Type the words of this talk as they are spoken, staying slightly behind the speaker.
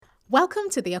Welcome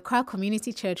to the Accra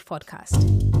Community Church podcast.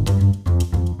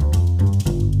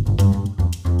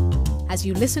 As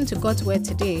you listen to God's word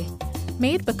today,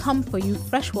 may it become for you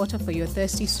fresh water for your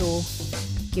thirsty soul,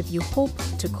 give you hope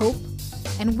to cope,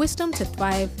 and wisdom to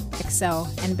thrive, excel,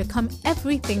 and become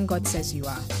everything God says you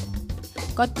are.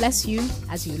 God bless you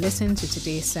as you listen to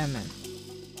today's sermon.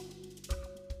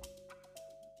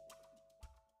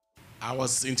 I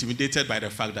was intimidated by the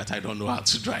fact that I don't know how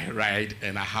to ride,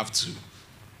 and I have to.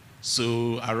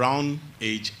 So around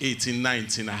age 18,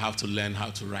 19, I have to learn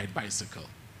how to ride bicycle.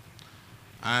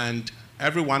 And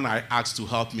everyone I ask to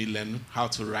help me learn how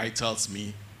to ride tells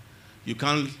me,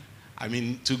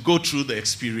 to go through the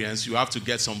experience, you have to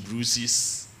get some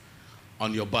bruises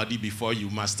on your body before you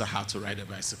master how to ride a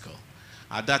bicycle.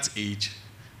 At that age,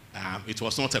 it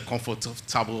was not a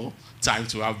comfortable time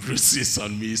to have bruises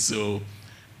on me, so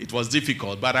it was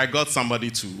difficult. But I got somebody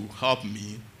to help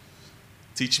me,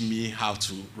 teach me how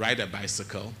to ride a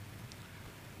bicycle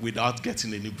without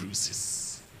getting any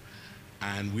bruises.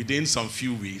 And within some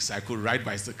few weeks, I could ride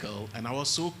bicycle, and I was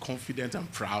so confident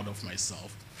and proud of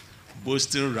myself,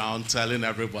 boasting around, telling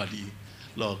everybody,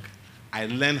 look, I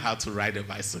learned how to ride a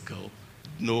bicycle,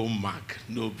 no mark,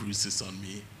 no bruises on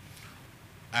me.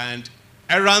 And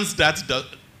errands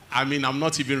I'm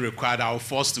not even required, I was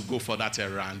forced to go for that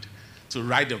errand, to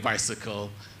ride a bicycle,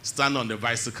 stand on the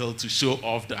bicycle to show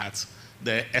off that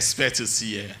the expert is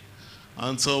here.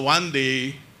 Until one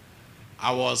day,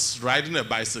 I was riding a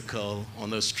bicycle on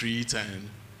the street and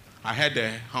I heard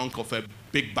the honk of a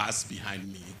big bus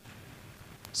behind me.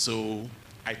 So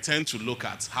I turned to look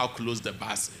at how close the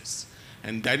bus is.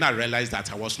 And then I realized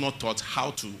that I was not taught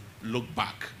how to look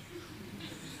back.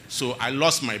 So I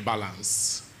lost my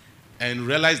balance and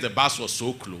realized the bus was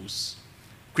so close.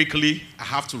 Quickly, I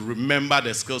have to remember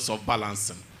the skills of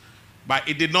balancing. But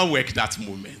it did not work that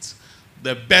moment.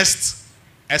 The best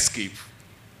escape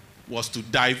was to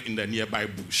dive in the nearby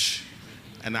bush.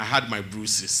 And I had my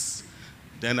bruises.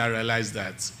 Then I realized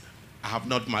that I have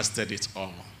not mastered it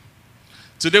all.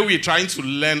 Today we're trying to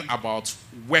learn about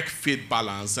work-faith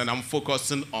balance, and I'm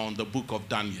focusing on the book of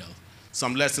Daniel.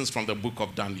 Some lessons from the book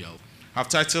of Daniel. I've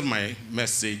titled my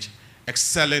message,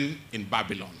 Excelling in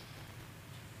Babylon.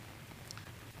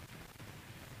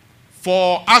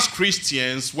 For us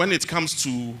Christians, when it comes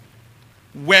to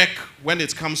work, when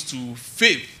it comes to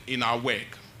faith in our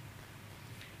work,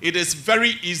 it is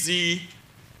very easy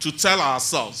to tell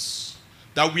ourselves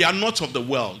that we are not of the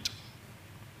world.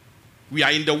 We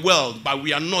are in the world, but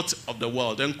we are not of the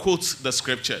world, and quote the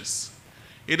scriptures.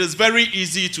 It is very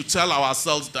easy to tell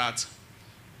ourselves that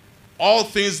all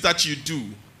things that you do,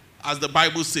 as the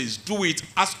Bible says, do it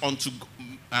as unto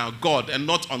God and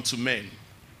not unto men.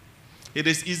 It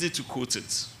is easy to quote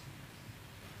it.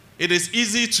 It is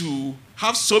easy to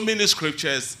have so many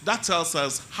scriptures that tells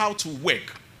us how to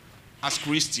work as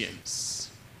Christians.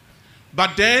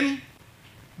 But then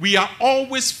we are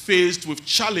always faced with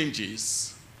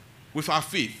challenges with our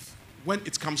faith when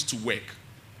it comes to work.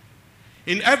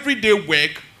 In everyday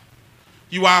work,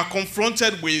 you are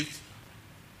confronted with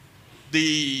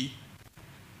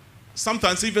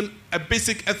sometimes even a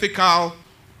basic ethical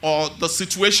or the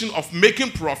situation of making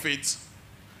profit,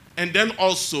 and then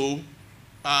also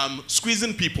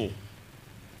squeezing people.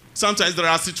 Sometimes there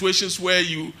are situations where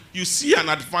you see an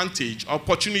advantage,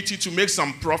 opportunity to make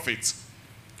some profit,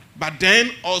 but then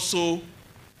also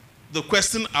the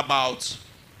question about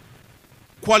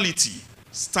quality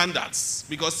standards,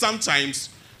 because sometimes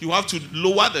you have to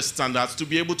lower the standards to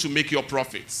be able to make your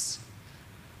profits.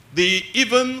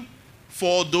 Even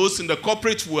for those in the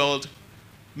corporate world,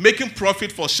 making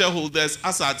profit for shareholders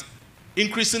as at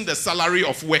increasing the salary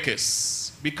of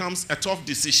workers becomes a tough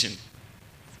decision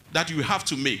that you have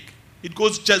to make. It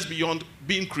goes just beyond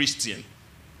being Christian.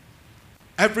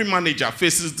 Every manager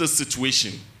faces this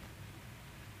situation.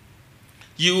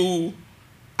 You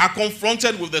are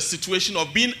confronted with the situation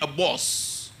of being a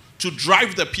boss to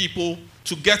drive the people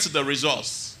to get the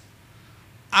results,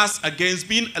 as against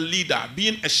being a leader,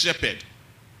 being a shepherd,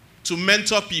 to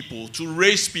mentor people, to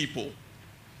raise people.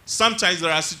 Sometimes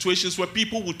there are situations where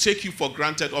people will take you for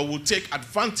granted or will take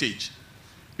advantage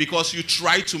because you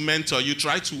try to mentor, you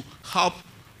try to help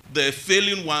the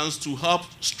failing ones, to help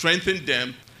strengthen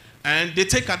them, and they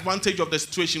take advantage of the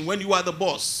situation when you are the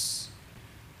boss.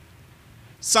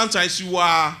 Sometimes you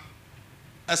are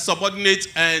a subordinate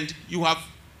and you have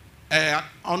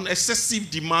an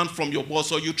excessive demand from your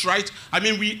boss, or you try to,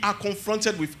 we are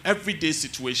confronted with everyday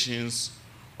situations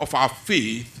of our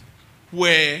faith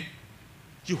where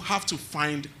you have to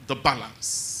find the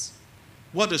balance.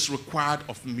 What is required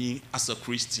of me as a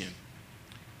Christian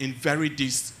in very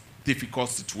difficult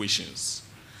situations?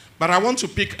 But I want to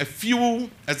pick a few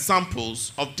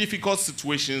examples of difficult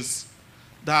situations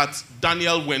that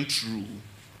Daniel went through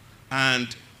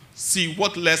and see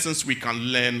what lessons we can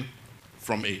learn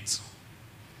from it.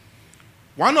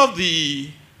 One of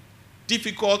the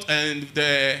difficult and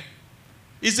the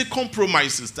easy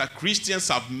compromises that Christians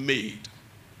have made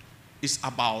is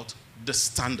about the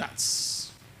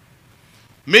standards.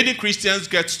 Many Christians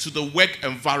get to the work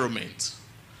environment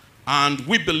and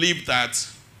we believe that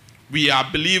we are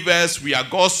believers, we are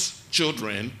God's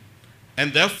children,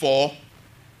 and therefore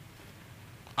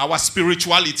our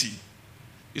spirituality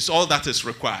is all that is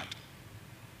required.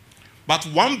 But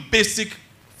one basic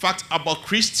fact about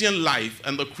Christian life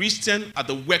and the Christian at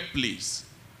the workplace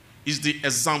is the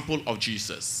example of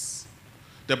Jesus.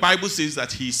 The Bible says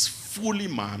that he is fully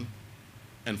man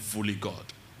and fully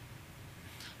God.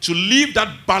 To live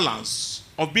that balance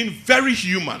of being very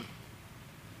human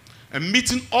and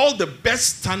meeting all the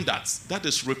best standards that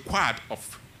is required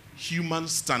of human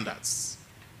standards,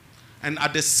 and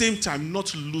at the same time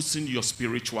not losing your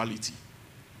spirituality,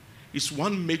 is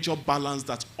one major balance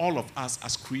that all of us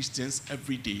as Christians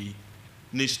every day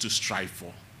needs to strive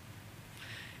for.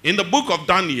 In the book of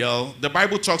Daniel, the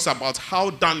Bible talks about how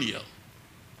Daniel,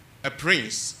 a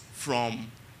prince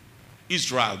from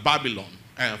Israel, Babylon,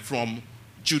 from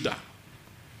Judah,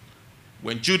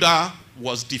 when Judah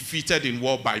was defeated in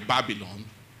war by Babylon,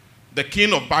 the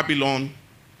king of Babylon,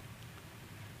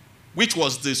 which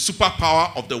was the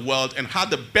superpower of the world and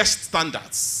had the best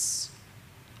standards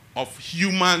of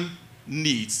human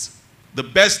needs, the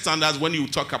best standards when you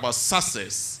talk about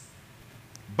success,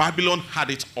 Babylon had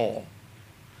it all.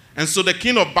 And so the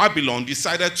king of Babylon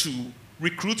decided to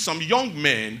recruit some young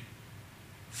men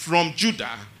from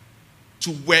Judah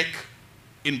to work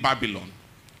in Babylon.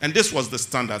 And this was the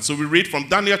standard. So we read from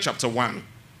Daniel chapter 1,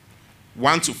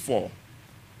 1-4.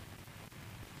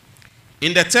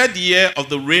 In the 3rd year of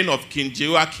the reign of King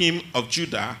Jehoiakim of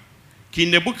Judah,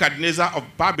 King Nebuchadnezzar of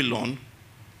Babylon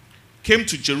came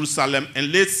to Jerusalem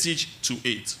and laid siege to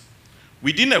it.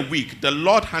 Within a week, the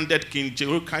Lord handed King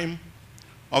Jehoiakim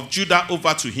of Judah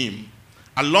over to him,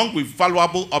 along with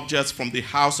valuable objects from the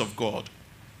house of God.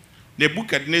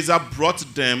 Nebuchadnezzar brought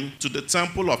them to the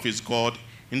temple of his God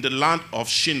in the land of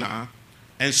Shinar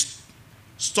and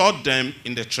stored them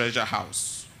in the treasure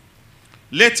house.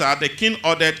 Later, the king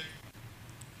ordered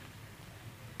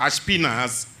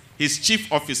Ashpenaz, his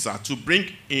chief officer, to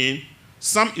bring in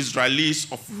some Israelis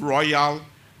of royal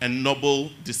and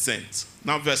noble descent.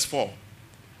 Now verse 4.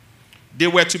 They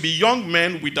were to be young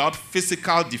men without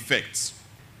physical defects,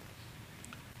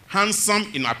 handsome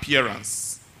in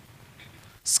appearance,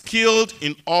 skilled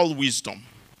in all wisdom,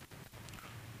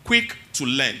 quick to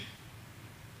learn,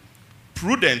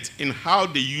 prudent in how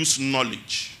they use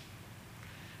knowledge,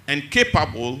 and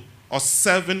capable of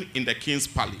serving in the king's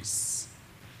palace.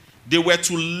 They were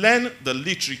to learn the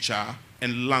literature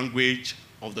and language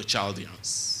of the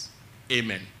Chaldeans.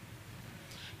 Amen.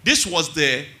 This was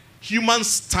the human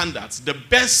standards, the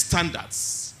best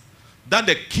standards that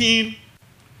the king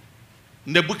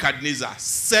Nebuchadnezzar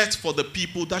set for the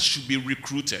people that should be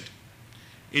recruited.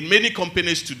 In many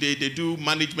companies today, they do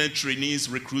management trainees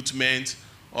recruitment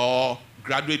or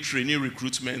graduate trainee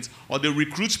recruitment, or they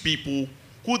recruit people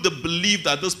who they believe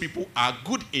that those people are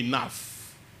good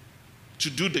enough to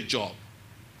do the job.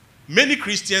 Many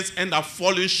Christians end up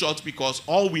falling short because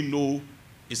all we know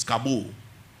is Kabul,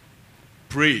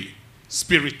 pray,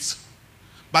 spirit.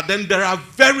 But then there are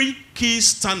very key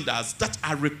standards that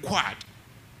are required.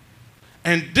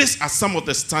 And these are some of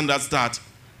the standards that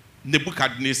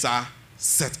Nebuchadnezzar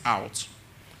set out.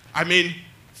 I mean,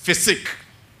 physique.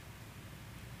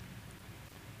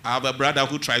 I have a brother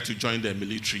who tried to join the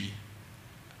military,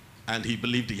 and he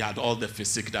believed he had all the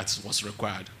physique that was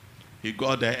required. He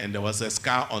got there, and there was a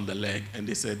scar on the leg, and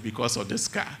they said, because of the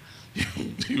scar,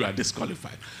 you are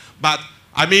disqualified. But,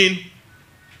 I mean,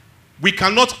 we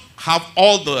cannot have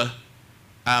all the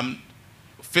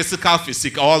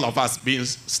physique, all of us being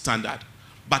standard,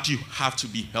 but you have to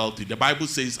be healthy. The Bible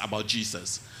says about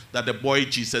Jesus that the boy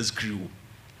Jesus grew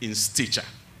in stature.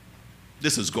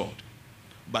 This is God.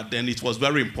 But then it was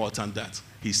very important that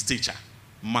his stature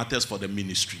matters for the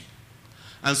ministry.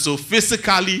 And so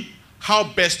physically, how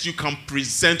best you can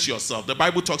present yourself. The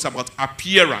Bible talks about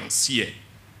appearance here.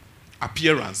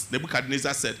 Appearance.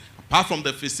 Nebuchadnezzar said, apart from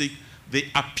the physique, the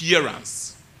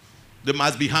appearance. They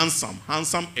must be handsome.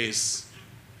 Handsome is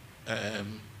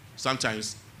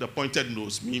sometimes the pointed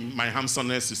nose. My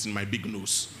handsomeness is in my big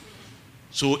nose.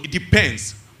 So it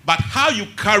depends. But how you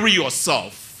carry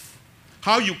yourself,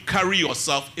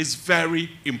 is very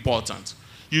important.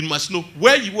 You must know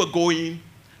where you are going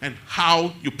and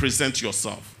how you present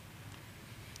yourself.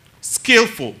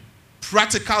 skillful,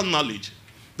 practical knowledge.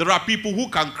 There are people who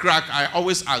can crack, I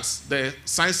always ask, the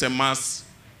science and maths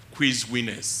quiz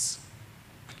winners.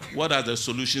 What are the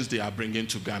solutions they are bringing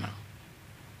to Ghana?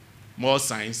 More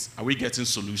science, are we getting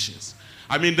solutions?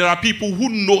 I mean, there are people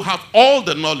who have all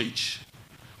the knowledge,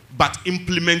 but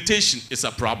implementation is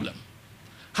a problem.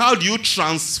 How do you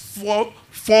transform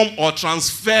or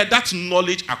transfer that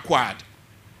knowledge acquired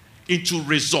into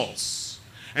results?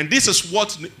 And this is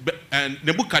what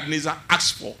Nebuchadnezzar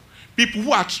asked for. People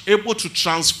who are able to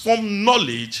transform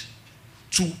knowledge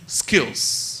to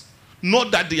skills.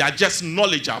 Not that they are just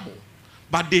knowledgeable,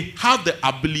 but they have the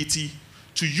ability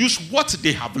to use what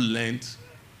they have learned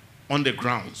on the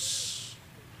grounds.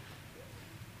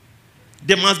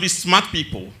 They must be smart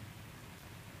people,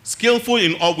 skillful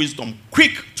in all wisdom,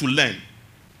 quick to learn,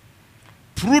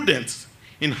 prudent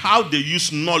in how they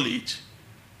use knowledge,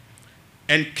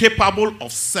 and capable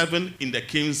of serving in the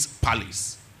king's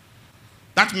palace.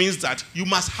 That means that you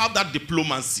must have that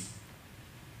diplomacy.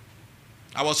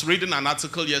 I was reading an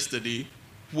article yesterday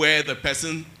where the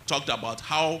person talked about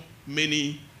how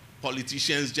many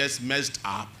politicians just messed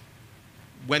up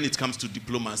when it comes to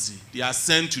diplomacy. They are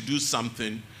sent to do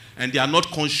something and they are not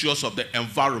conscious of the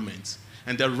environment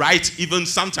and the right,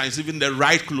 sometimes even the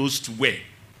right clothes to wear,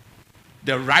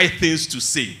 the right things to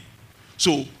say.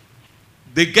 So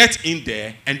they get in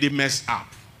there and they mess up.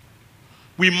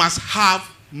 We must have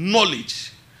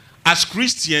knowledge. As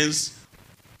Christians,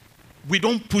 we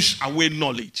don't push away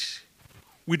knowledge.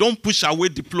 We don't push away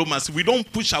diplomacy. We don't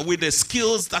push away the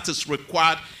skills that is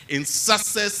required in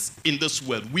success in this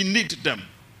world. We need them.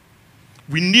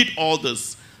 We need all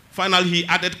this. Finally, he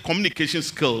added communication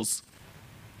skills.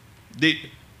 They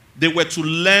were to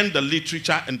learn the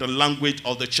literature and the language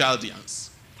of the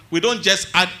Chaldeans. We don't just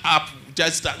add up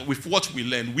just that with what we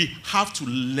learn. We have to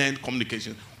learn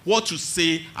communication. What to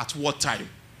say at what time.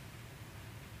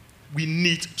 We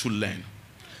need to learn.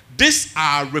 These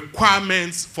are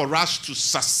requirements for us to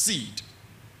succeed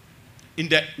in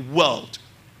the world.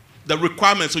 The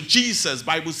requirements. So Jesus,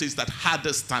 Bible says, that had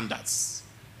the standards.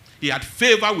 He had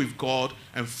favor with God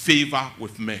and favor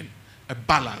with men. A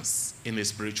balance in his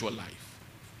spiritual life.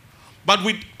 But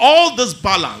with all this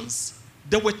balance,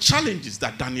 there were challenges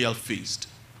that Daniel faced.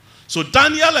 So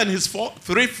Daniel and his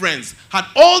three friends had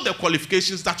all the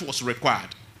qualifications that was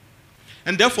required.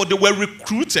 And therefore, they were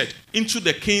recruited into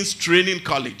the king's training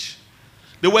college.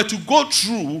 They were to go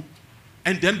through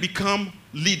and then become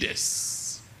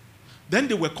leaders. Then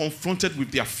they were confronted with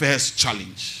their first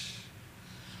challenge.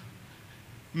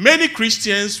 Many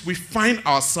Christians, we find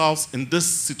ourselves in this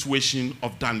situation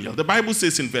of Daniel. The Bible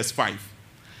says in verse 5,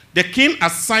 the king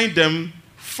assigned them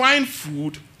fine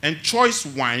food and choice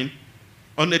wine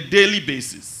on a daily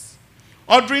basis,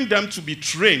 ordering them to be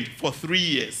trained for 3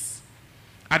 years.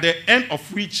 At the end of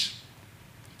which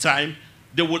time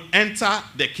they would enter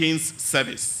the king's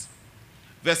service.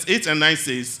 Verse 8 and 9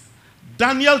 says,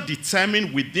 Daniel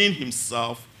determined within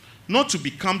himself not to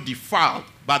become defiled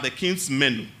by the king's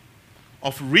menu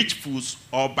of rich foods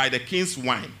or by the king's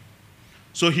wine.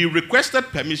 So he requested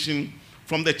permission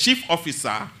from the chief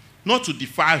officer not to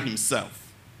defile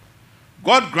himself.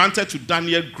 God granted to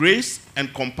Daniel grace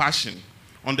and compassion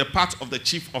on the part of the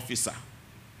chief officer.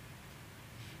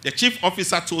 The chief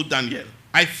officer told Daniel,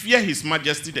 I fear his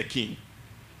majesty the king,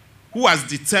 who has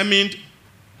determined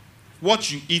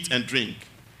what you eat and drink.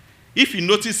 If he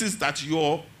notices that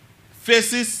your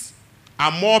faces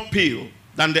are more pale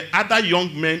than the other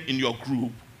young men in your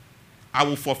group, I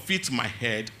will forfeit my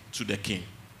head to the king.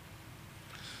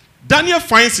 Daniel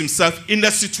finds himself in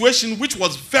a situation which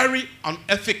was very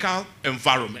unethical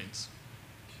environment.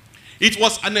 It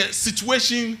was a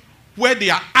situation where they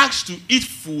are asked to eat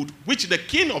food which the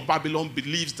king of Babylon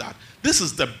believes that this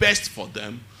is the best for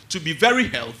them, to be very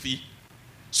healthy,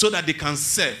 so that they can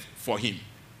serve for him.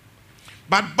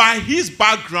 But by his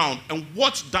background and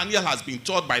what Daniel has been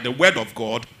taught by the word of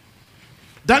God,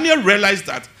 Daniel realized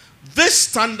that these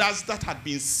standards that had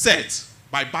been set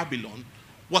by Babylon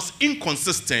was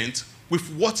inconsistent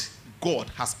with what God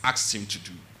has asked him to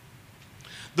do.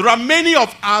 There are many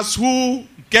of us who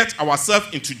get ourselves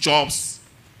into jobs,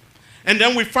 and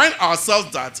then we find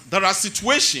ourselves that there are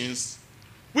situations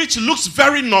which looks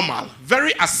very normal,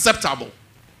 very acceptable.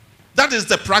 That is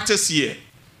the practice here.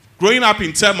 Growing up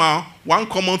in Tema, one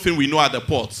common thing we know at the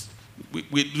port,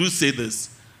 we do say this,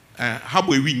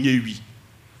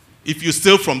 if you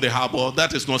steal from the harbor,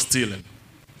 that is not stealing.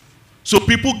 So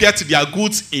people get their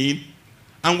goods in,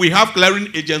 and we have clearing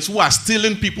agents who are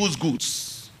stealing people's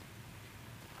goods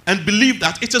and believe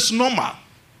that it is normal.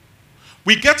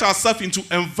 We get ourselves into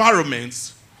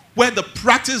environments where the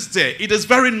practice there, it is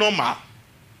very normal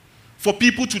for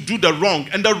people to do the wrong,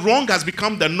 and the wrong has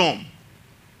become the norm.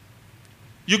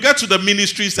 You get to the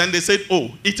ministries and they say,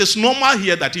 oh, it is normal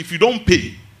here that if you don't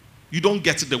pay, you don't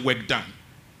get the work done.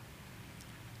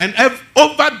 And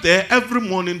over there, every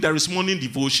morning, there is morning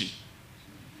devotion.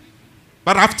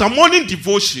 But after morning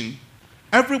devotion,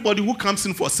 everybody who comes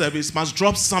in for service must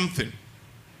drop something.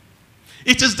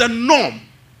 It is the norm.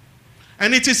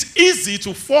 And it is easy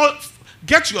to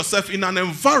get yourself in an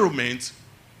environment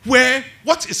where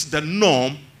what is the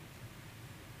norm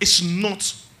is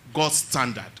not God's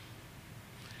standard.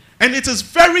 And it is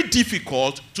very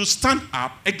difficult to stand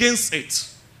up against it.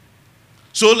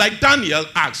 So like Daniel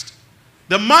asked,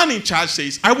 the man in charge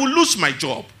says, I will lose my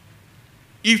job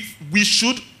if we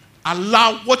should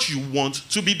allow what you want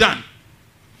to be done.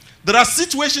 There are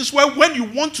situations where when you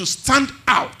want to stand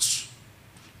out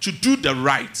to do the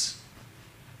right,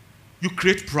 you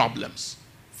create problems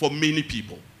for many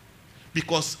people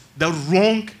because the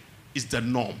wrong is the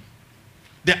norm.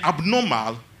 The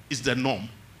abnormal is the norm.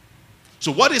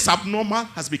 So what is abnormal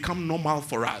has become normal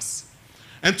for us.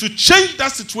 And to change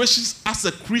that situation as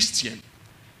a Christian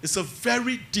is a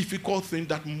very difficult thing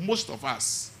that most of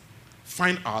us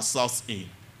find ourselves in.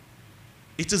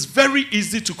 It is very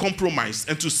easy to compromise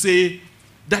and to say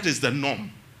that is the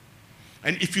norm.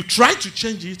 And if you try to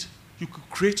change it, you could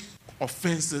create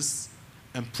offenses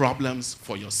and problems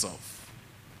for yourself.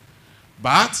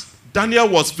 But Daniel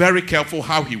was very careful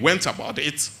how he went about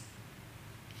it.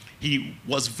 He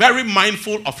was very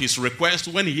mindful of his request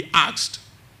when he asked.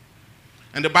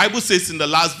 And the Bible says in the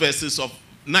last verses of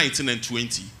 19 and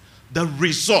 20, the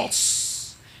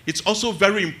results. It's also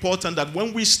very important that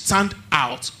when we stand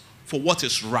out for what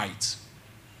is right,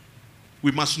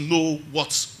 we must know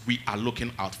what we are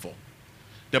looking out for.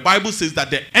 The Bible says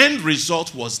that the end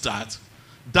result was that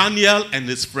Daniel and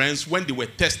his friends, when they were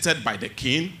tested by the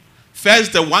king,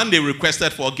 first the one they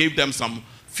requested for gave them some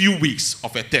few weeks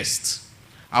of a test.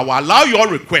 I will allow your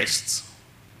requests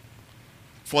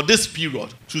for this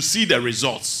period to see the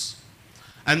results.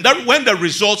 And then when the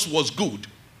results was good,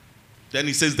 then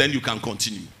he says, then you can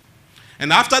continue.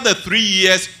 And after the 3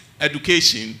 years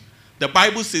education, the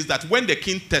Bible says that when the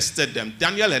king tested them,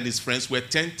 Daniel and his friends were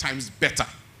 10 times better.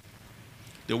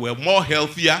 They were more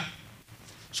healthier.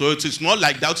 So it is not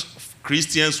like that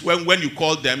Christians, when you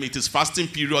call them, it is fasting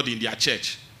period in their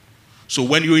church. So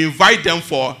when you invite them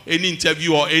for any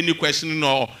interview or any questioning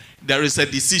or there is a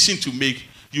decision to make,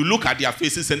 you look at their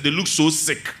faces and they look so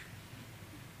sick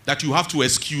that you have to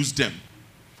excuse them.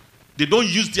 They don't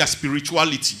use their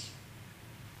spirituality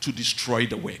to destroy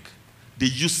the work. They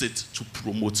use it to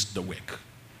promote the work.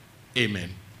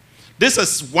 Amen. This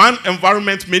is one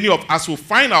environment many of us will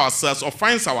find ourselves or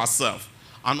finds ourselves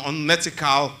an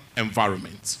unethical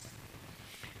environment.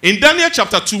 In Daniel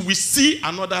chapter 2, we see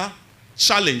another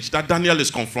challenge that Daniel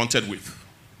is confronted with.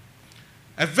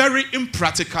 A very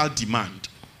impractical demand.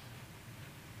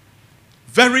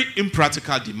 Very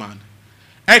impractical demand.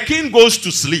 A king goes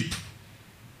to sleep,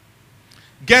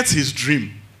 gets his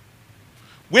dream,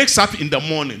 wakes up in the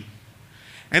morning,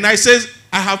 and I says,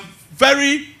 I have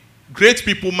very great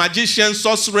people, magicians,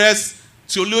 sorcerers,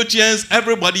 theologians,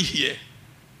 everybody here.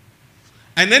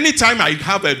 And anytime I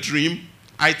have a dream,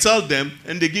 I tell them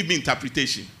and they give me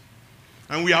interpretation.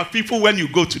 And we have people, when you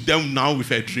go to them now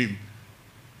with a dream,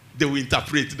 they will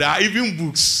interpret. There are even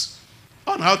books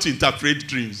on how to interpret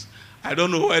dreams. I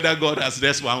don't know whether God has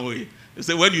this one way. They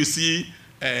say when you see,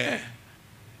 I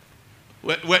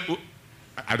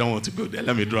don't want to go there.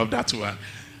 Let me drop that one.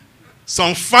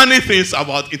 Some funny things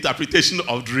about interpretation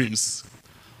of dreams.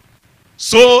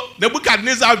 So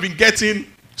Nebuchadnezzar have been getting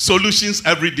solutions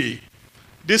every day.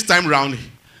 This time round,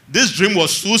 this dream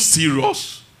was so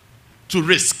serious to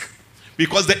risk.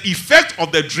 Because the effect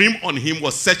of the dream on him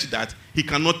was such that he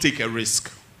cannot take a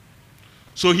risk.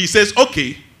 So he says,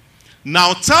 okay,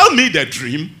 now tell me the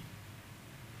dream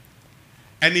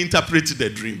and interpret the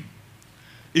dream.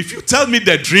 If you tell me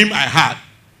the dream I had,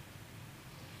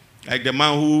 like the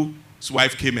man whose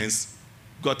wife came and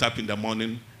got up in the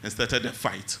morning and started a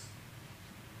fight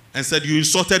and said, you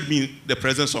insulted me in the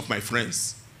presence of my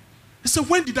friends. He said,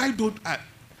 when did I do that?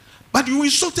 But you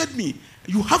insulted me.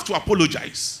 You have to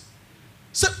apologize.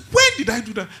 So when did I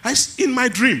do that? In my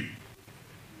dream.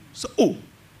 So, oh,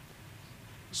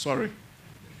 sorry.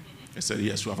 I said,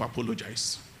 yes, you have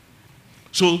apologized.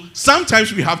 So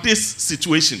sometimes we have this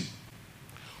situation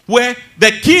where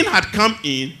the king had come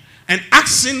in and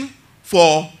asking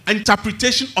for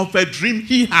interpretation of a dream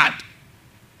he had.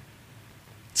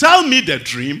 Tell me the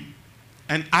dream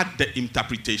and add the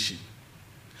interpretation.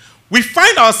 We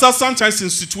find ourselves sometimes in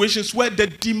situations where the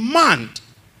demand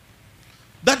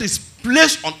that is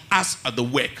placed on us at the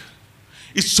work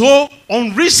is so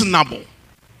unreasonable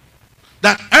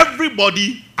that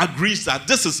everybody agrees that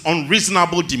this is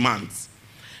unreasonable demands.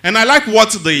 And I like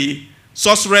what the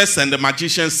sorceress and the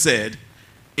magician said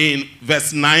in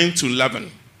verse 9 to 11.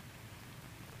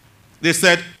 They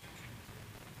said,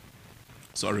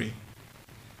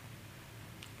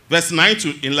 verse 9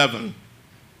 to 11.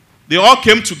 They all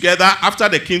came together after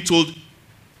the king told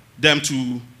them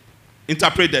to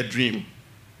interpret their dream.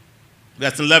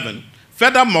 Verse 11.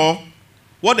 Furthermore,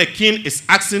 what the king is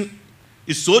asking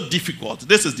is so difficult.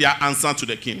 This is their answer to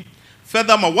the king.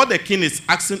 Furthermore, what the king is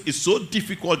asking is so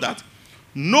difficult that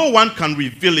no one can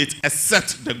reveal it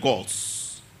except the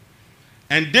gods.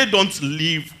 And they don't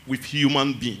live with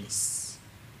human beings.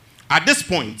 At this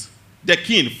point, the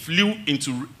king flew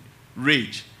into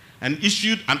rage and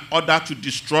issued an order to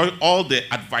destroy all the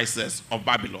advisors of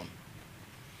Babylon.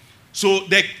 So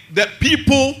the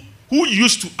people who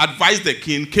used to advise the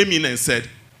king came in and said,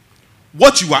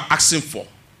 what you are asking for,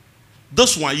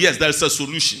 this one, yes, there is a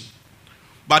solution.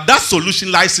 But that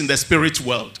solution lies in the spirit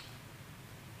world.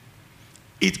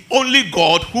 It's only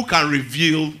God who can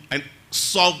reveal and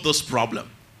solve this problem.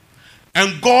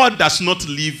 And God does not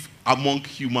live among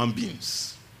human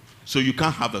beings. So you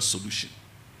can't have a solution.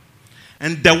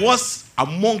 And there was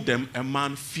among them a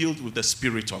man filled with the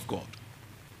Spirit of God.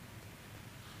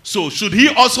 So should he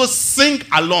also sing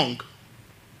along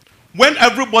when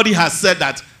everybody has said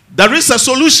that there is a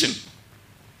solution,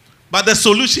 but the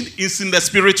solution is in the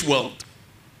spirit world?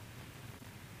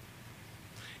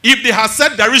 If they have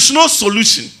said there is no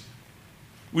solution,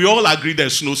 we all agree there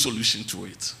is no solution to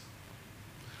it.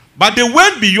 But they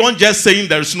went beyond just saying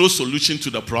there is no solution to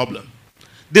the problem.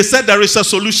 They said there is a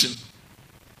solution.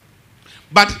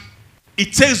 But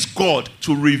it takes God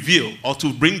to reveal or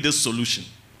to bring this solution.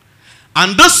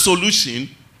 And this solution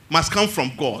must come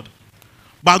from God.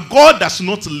 But God does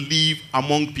not live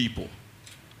among people.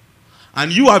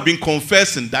 And you have been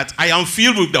confessing that I am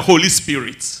filled with the Holy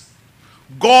Spirit.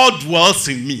 God dwells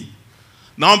in me.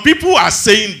 Now people are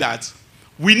saying that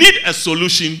we need a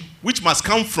solution which must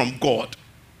come from God.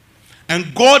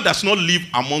 And God does not live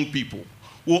among people.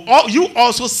 Will you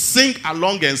also sing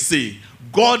along and say,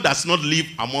 God does not live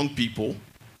among people?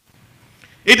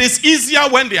 It is easier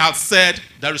when they have said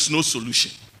there is no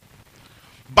solution.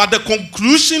 But the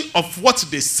conclusion of what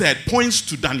they said points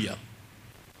to Daniel.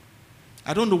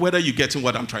 I don't know whether you're getting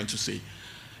what I'm trying to say.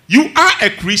 You are a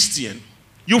Christian.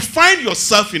 You find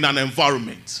yourself in an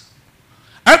environment.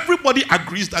 Everybody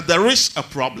agrees that there is a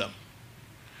problem.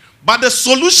 But the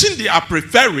solution they are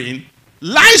preferring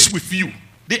lies with you.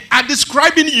 They are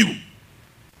describing you.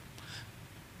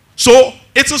 So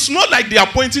it is not like they are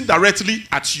pointing directly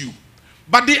at you,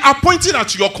 but they are pointing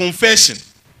at your confession.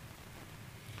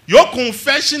 Your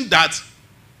confession that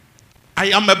I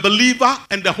am a believer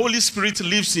and the Holy Spirit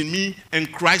lives in me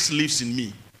and Christ lives in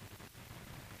me.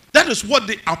 That is what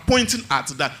they are pointing at,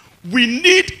 that we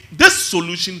need this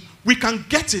solution. We can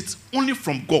get it only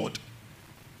from God.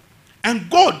 And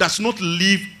God does not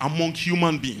live among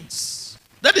human beings.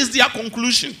 That is their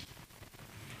conclusion.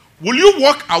 Will you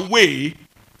walk away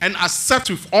and accept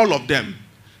with all of them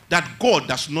that God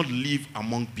does not live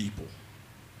among people?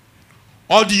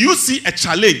 Or do you see a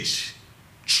challenge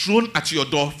thrown at your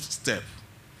doorstep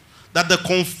that the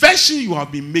confession you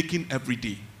have been making every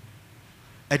day,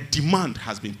 a demand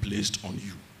has been placed on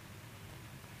you?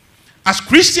 As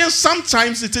Christians,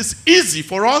 sometimes it is easy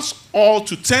for us all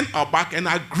to turn our back and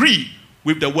agree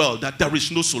with the world that there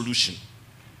is no solution.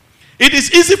 It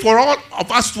is easy for all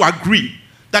of us to agree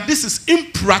that this is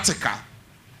impractical.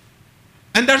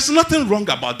 And there's nothing wrong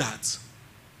about that.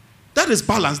 That is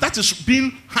balance. That is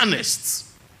being honest.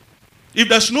 If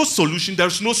there's no solution,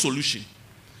 there's no solution.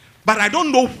 But I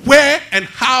don't know where and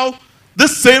how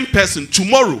this same person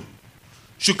tomorrow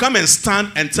should come and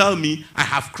stand and tell me I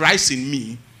have Christ in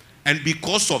me, and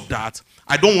because of that,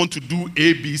 I don't want to do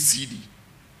A, B, C, D.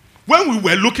 When we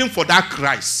were looking for that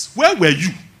Christ, where were you?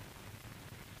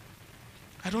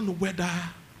 I don't know whether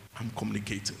I'm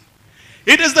communicating.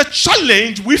 It is the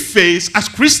challenge we face as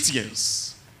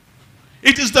Christians.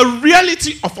 It is the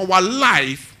reality of our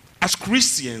life as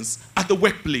Christians at the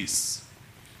workplace,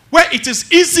 where it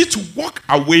is easy to walk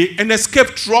away and escape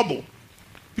trouble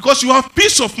because you have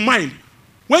peace of mind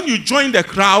when you join the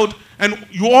crowd and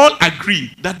you all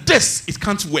agree that this, it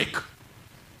can't work.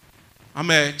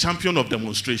 I'm a champion of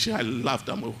demonstration. I love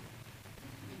them.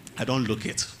 I don't look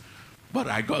it, but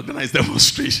I organize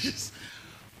demonstrations.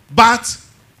 But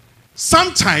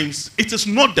sometimes it is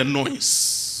not the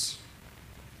noise.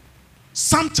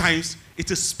 Sometimes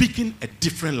it is speaking a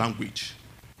different language,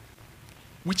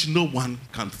 which no one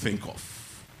can think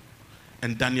of.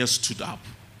 And Daniel stood up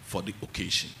for the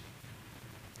occasion.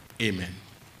 amen.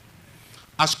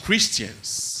 As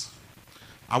Christians,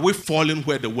 are we falling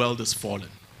where the world is falling?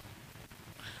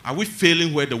 Are we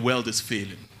failing where the world is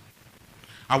failing?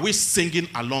 Are we singing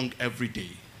along every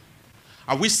day?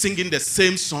 Are we singing the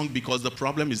same song because the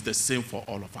problem is the same for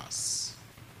all of us?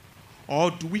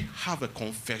 Or do we have a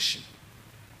confession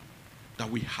that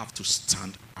we have to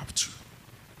stand up to?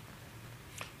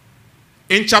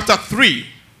 In chapter 3,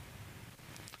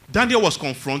 Daniel was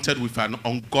confronted with an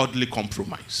ungodly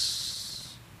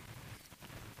compromise.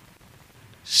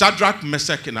 Shadrach,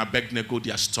 Meshach, and Abednego,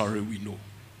 their story we know.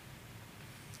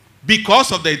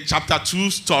 Because of the chapter 2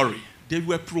 story, they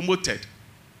were promoted.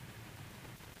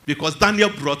 Because Daniel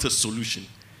brought a solution,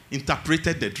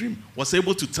 interpreted the dream, was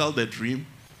able to tell the dream,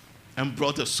 and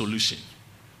brought a solution.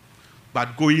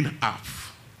 But going up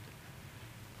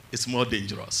is more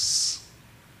dangerous.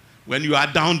 When you are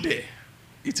down there,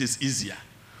 it is easier.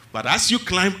 But as you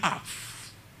climb up,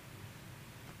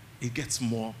 it gets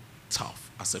more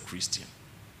tough as a Christian.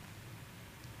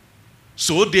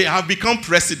 So they have become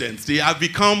presidents. They have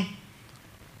become,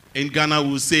 in Ghana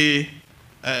we will say,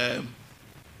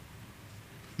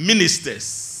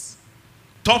 ministers,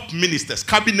 top ministers,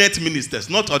 cabinet ministers,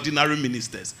 not ordinary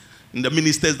ministers. In the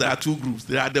ministers, there are two groups.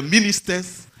 There are the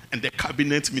ministers and the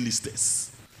cabinet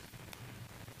ministers.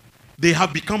 They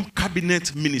have become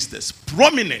cabinet ministers,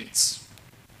 prominent,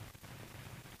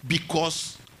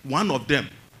 because one of them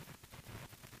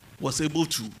was able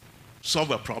to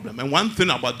solve a problem. And one thing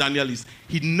about Daniel is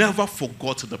he never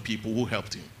forgot the people who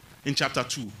helped him. In chapter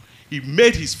 2, he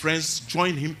made his friends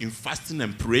join him in fasting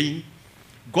and praying.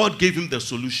 God gave him the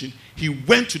solution. He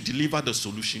went to deliver the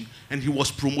solution, and he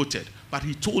was promoted. But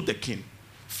he told the king,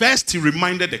 first he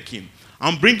reminded the king,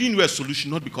 I'm bringing you a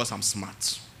solution not because I'm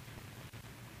smart.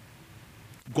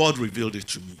 God revealed it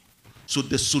to me. So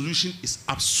the solution is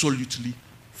absolutely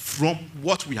from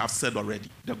what we have said already,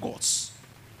 the gods.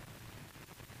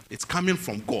 It's coming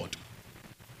from God.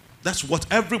 That's what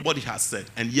everybody has said.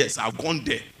 And yes, I've gone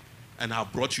there and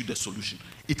I've brought you the solution.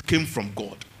 It came from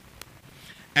God.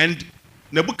 And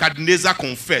Nebuchadnezzar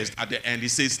confessed at the end. He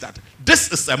says that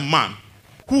this is a man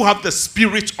who have the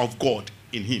Spirit of God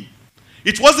in him.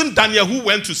 It wasn't Daniel who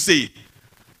went to say,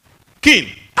 King,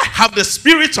 I have the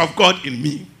Spirit of God in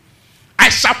me. I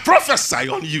shall prophesy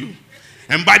on you.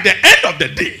 And by the end of the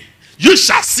day, you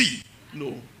shall see.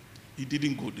 No, he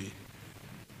didn't go there.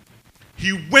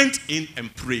 He went in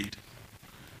and prayed.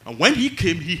 And when he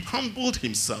came, he humbled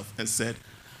himself and said,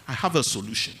 I have a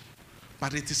solution,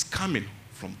 but it is coming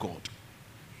from God.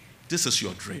 This is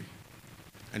your dream,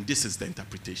 and this is the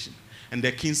interpretation. And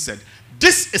the king said,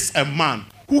 this is a man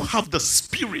who have the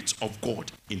Spirit of God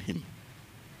in him.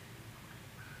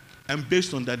 And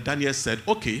based on that, Daniel said,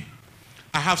 okay,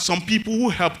 I have some people who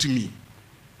helped me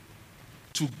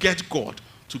to get God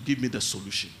to give me the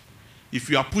solution. If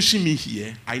you are pushing me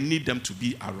here, I need them to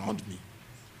be around me.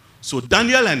 So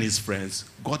Daniel and his friends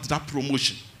got that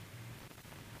promotion.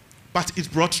 But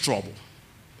it brought trouble.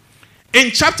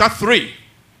 In chapter 3,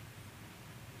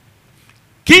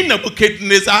 King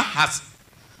Nebuchadnezzar has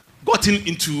gotten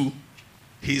into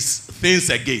his things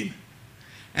again.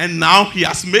 And now he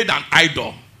has made an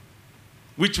idol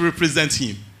which represents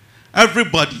him.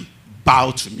 Everybody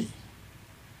bow to me.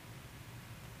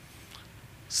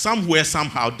 Somewhere,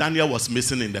 somehow, Daniel was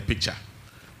missing in the picture.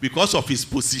 Because of his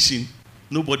position,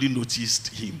 nobody noticed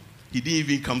him. He didn't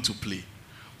even come to play.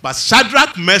 But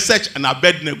Shadrach, Meshach, and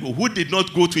Abednego, who did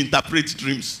not go to interpret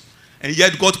dreams and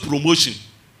yet got promotion,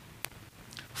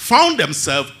 found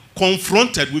themselves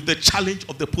confronted with the challenge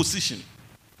of the position.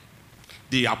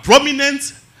 They are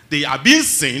prominent, they are being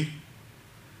seen,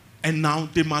 and now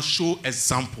they must show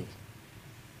example.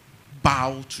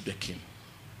 Bow to the king.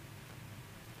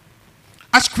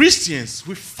 As Christians,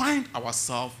 we find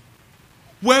ourselves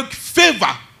where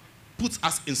favor puts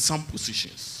us in some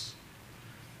positions.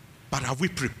 But are we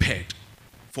prepared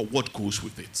for what goes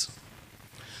with it?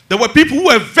 There were people who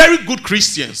were very good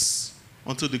Christians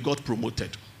until they got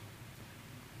promoted.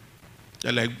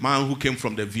 They're like a man who came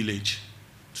from the village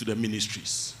to the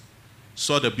ministries,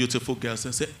 saw the beautiful girls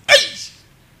and said, hey,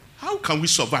 how can we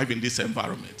survive in this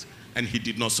environment? And he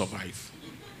did not survive.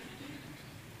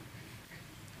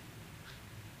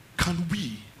 Can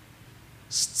we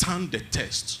stand the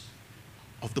test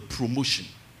of the promotion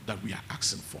that we are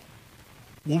asking for?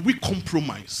 Will we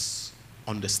compromise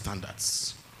on the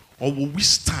standards? Or will we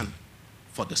stand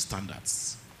for the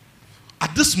standards?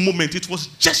 At this moment, it was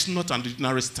just not an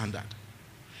ordinary standard.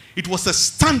 It was a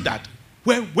standard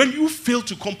where when you fail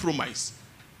to compromise,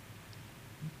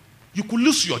 you could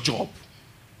lose your job.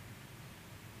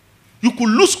 You could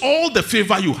lose all the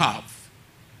favor you have.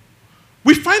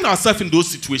 We find ourselves in those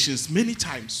situations many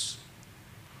times.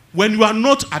 When you are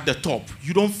not at the top,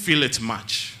 you don't feel it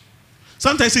much.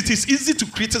 Sometimes it is easy to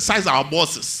criticize our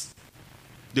bosses.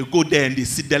 They go there and they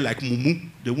sit there like mumu.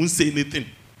 They won't say anything.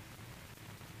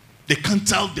 They can't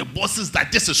tell the bosses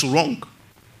that this is wrong.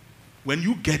 When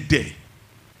you get there,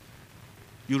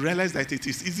 you realize that it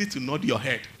is easy to nod your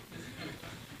head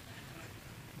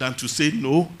than to say,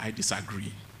 no, I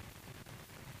disagree.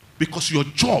 Because your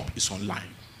job is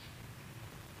online.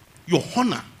 Your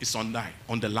honor is on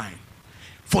the line.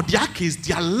 For their case,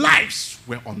 their lives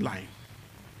were online.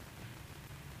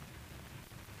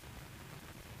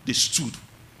 They stood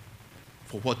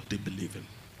for what they believe in.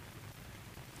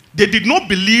 They did not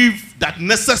believe that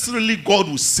necessarily God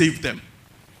would save them.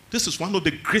 This is one of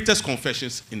the greatest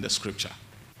confessions in the scripture.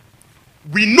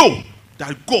 We know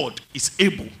that God is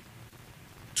able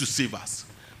to save us.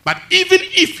 But even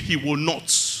if he will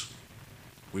not,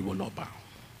 we will not bow.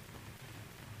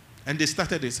 And they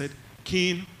said,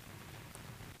 King,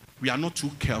 we are not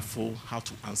too careful how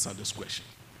to answer this question.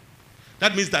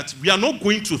 That means that we are not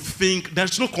going to think,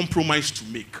 there's no compromise to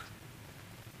make.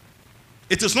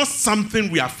 It is not something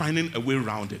we are finding a way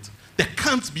around it. There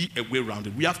can't be a way around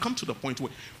it. We have come to the point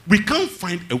where we can't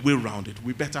find a way around it.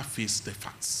 We better face the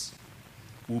facts.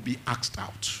 We'll be asked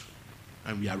out,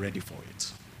 and we are ready for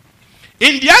it.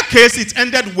 In their case, it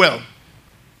ended well.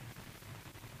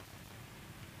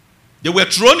 They were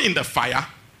thrown in the fire,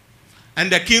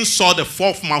 and the king saw the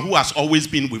fourth man who has always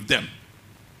been with them.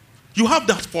 You have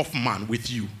that fourth man with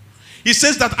you. He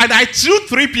says that, and I threw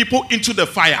 3 people into the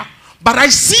fire, but I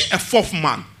see a fourth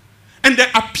man. And the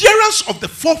appearance of the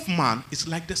fourth man is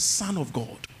like the Son of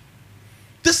God.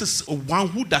 This is one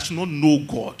who does not know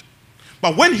God.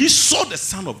 But when he saw the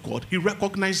Son of God, he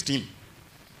recognized him.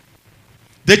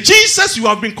 The Jesus you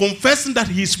have been confessing that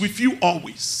he is with you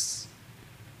always,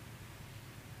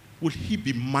 will he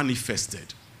be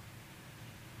manifested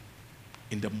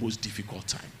in the most difficult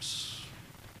times?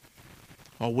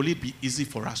 Or will it be easy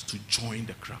for us to join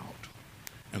the crowd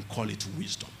and call it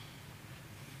wisdom?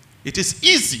 It is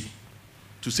easy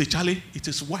to say, Charlie, it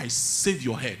is wise, save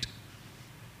your head.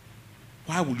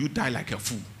 Why will you die like a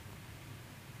fool?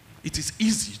 It is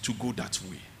easy to go that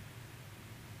way.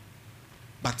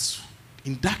 But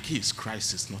in that case,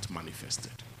 Christ is not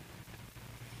manifested.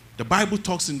 The Bible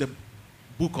talks in the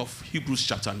book of Hebrews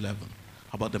chapter 11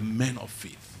 about the men of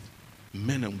faith,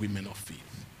 men and women of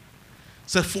faith.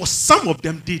 So for some of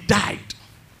them, they died.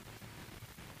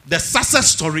 The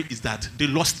success story is that they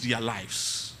lost their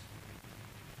lives.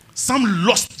 Some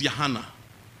lost their honor.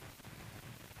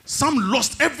 Some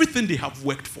lost everything they have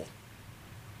worked for.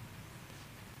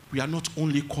 We are not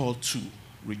only called to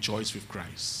rejoice with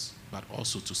Christ, but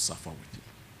also to suffer with him.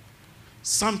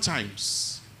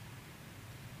 Sometimes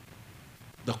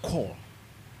the call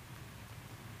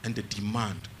and the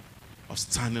demand of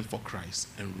standing for Christ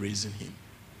and raising him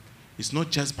is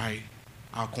not just by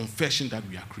our confession that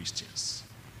we are Christians,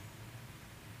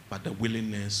 but the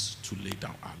willingness to lay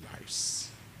down our lives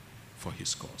for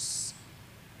his cause.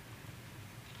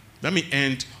 Let me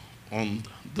end on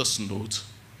this note,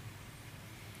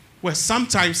 where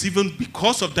sometimes, even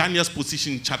because of Daniel's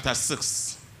position in chapter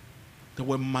 6, there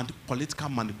were political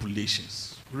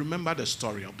manipulations. Remember the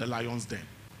story of the lion's den.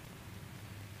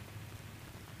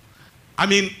 I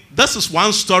mean, this is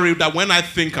one story that when I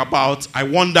think about, I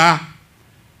wonder,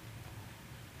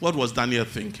 what was Daniel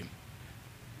thinking?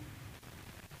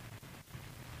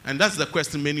 And that's the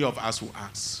question many of us will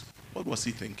ask. What was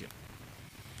he thinking?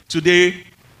 Today,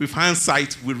 with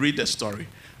hindsight, we read the story.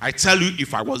 I tell you,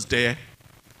 if I was there,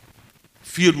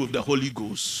 filled with the Holy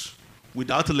Ghost,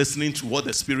 without listening to what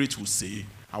the Spirit will say,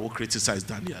 I will criticize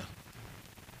Daniel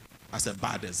as a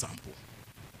bad example.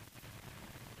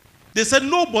 They said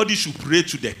nobody should pray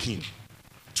to the king,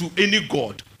 to any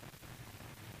god,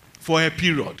 for a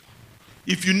period.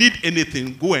 If you need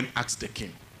anything, go and ask the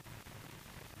king.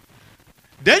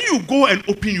 Then you go and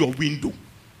open your window.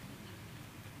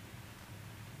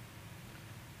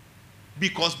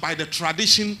 Because by the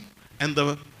tradition and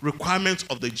the requirements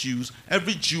of the Jews,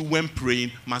 every Jew when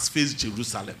praying must face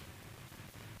Jerusalem.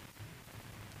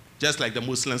 Just like the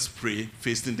Muslims pray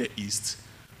facing the east,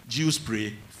 Jews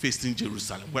pray facing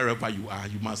Jerusalem. Wherever you are,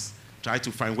 you must try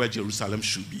to find where Jerusalem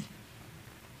should be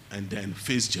and then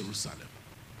face Jerusalem.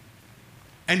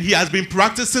 And he has been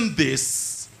practicing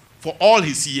this for all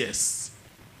his years.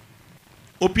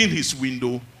 Open his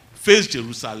window, face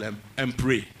Jerusalem, and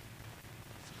pray.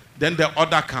 Then the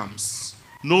order comes.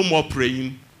 No more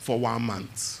praying for 1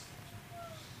 month.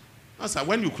 That's why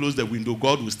when you close the window,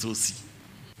 God will still see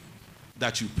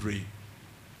that you pray.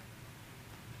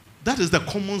 That is the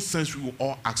common sense we will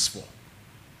all ask for.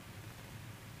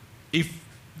 If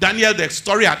Daniel, the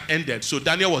story had ended, so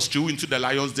Daniel was thrown into the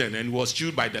lion's den and was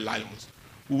chewed by the lions,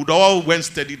 we would all, when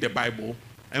study the Bible,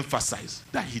 emphasize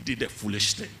that he did a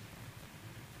foolish thing.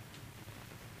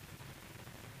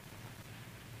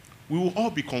 We will all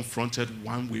be confronted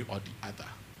one way or the other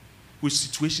with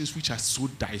situations which are so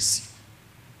dicey,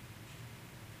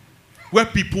 where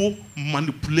people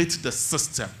manipulate the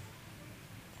system,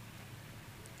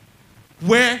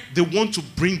 where they want to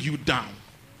bring you down.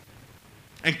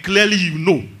 And clearly you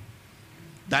know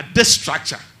that this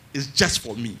structure is just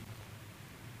for me.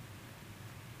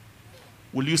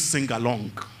 Will you sing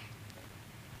along?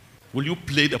 Will you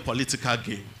play the political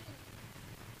game?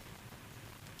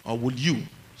 Or will you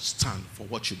stand for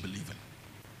what you believe in?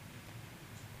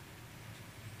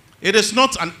 It is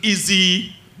not an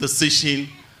easy decision.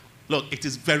 Look, it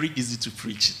is very easy to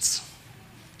preach it.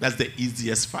 That's the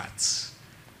easiest part.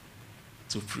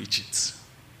 To preach it.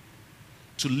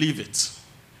 To live it.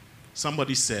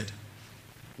 Somebody said,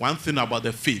 one thing about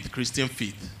the faith, Christian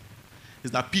faith,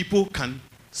 is that people can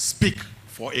speak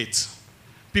for it.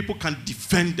 People can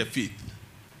defend the faith.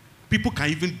 People can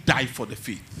even die for the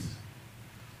faith.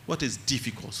 What is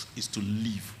difficult is to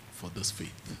live for this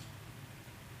faith.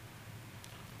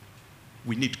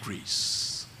 We need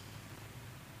grace.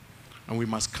 And we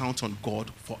must count on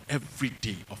God for every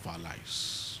day of our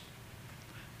lives.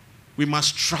 We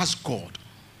must trust God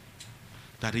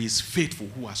that He is faithful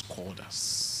who has called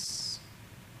us.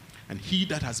 And He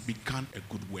that has begun a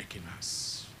good work in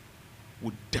us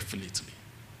will definitely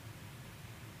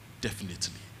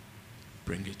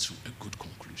bring it to a good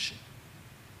conclusion.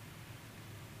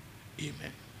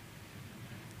 Amen.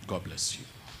 God bless you.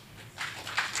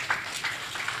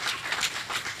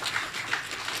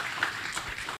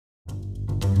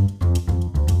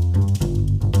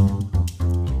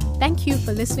 Thank you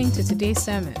for listening to today's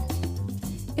sermon.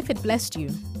 If it blessed you,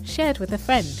 share it with a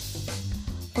friend.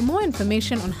 For more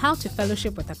information on how to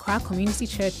fellowship with Accra Community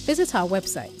Church, visit our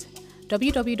website,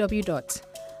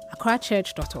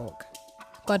 www.accrachurch.org.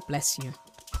 God bless you.